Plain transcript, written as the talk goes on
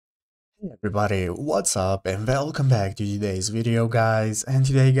Hey everybody, what's up and welcome back to today's video guys. And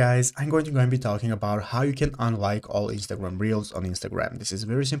today guys, I'm going to be talking about how you can unlike all Instagram Reels on Instagram. This is a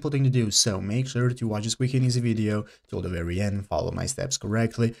very simple thing to do, so make sure to watch this quick and easy video till the very end, follow my steps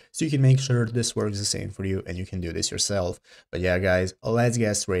correctly so you can make sure this works the same for you and you can do this yourself. But yeah guys, let's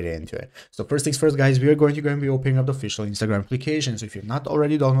get straight into it. So first things first guys, we are going to be opening up the official Instagram application. So if you're not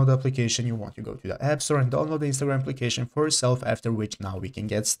already downloaded the application, you want to go to the App Store and download the Instagram application for yourself, after which now we can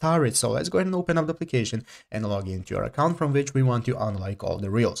get started. So let's go ahead and open up the application and log into your account from which we want to unlike all the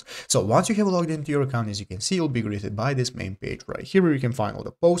reels. So once you have logged into your account, as you can see, you'll be greeted by this main page right here where you can find all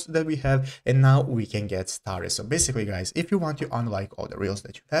the posts that we have, and now we can get started. So basically guys, if you want to unlike all the reels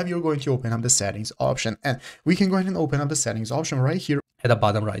that you have, you're going to open up the settings option, and we can go ahead and open up the settings option right here at the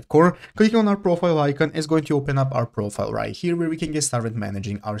bottom right corner. Clicking on our profile icon is going to open up our profile right here where we can get started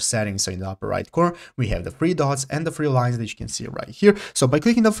managing our settings. So in the upper right corner, we have the three dots and the three lines that you can see right here. So by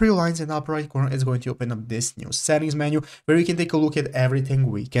clicking the three lines in the upper right corner, it's going to open up this new settings menu where we can take a look at everything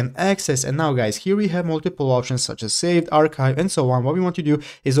we can access. And now guys, here we have multiple options such as saved, archive, and so on. What we want to do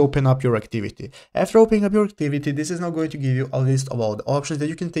is open up your activity. After opening up your activity, this is now going to give you a list of all the options that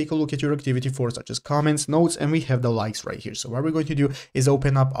you can take a look at your activity for, such as comments, notes, and we have the likes right here. So what we're going to do is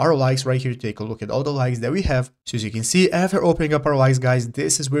open up our likes right here to take a look at all the likes that we have. So as you can see, after opening up our likes guys,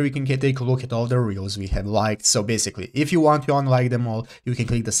 this is where we can take a look at all the reels we have liked. So basically, if you want to unlike them all, you can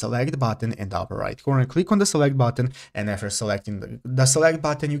click the select button in the upper right corner, click on the select button, and after selecting the select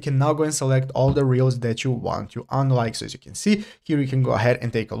button, you can now go and select all the reels that you want to unlike. So as you can see here, you can go ahead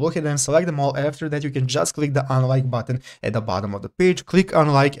and take a look at them, select them all. After that, you can just click the unlike button at the bottom of the page, click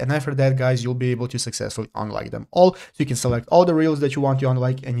unlike, and after that guys, you'll be able to successfully unlike them all. So you can select all the reels that you want to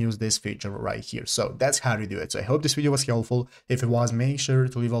unlike and use this feature right here. So that's how to do it. So I hope this video was helpful. If it was, make sure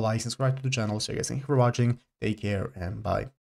to leave a like, subscribe to the channel. So you guys, thank you for watching, take care, and bye.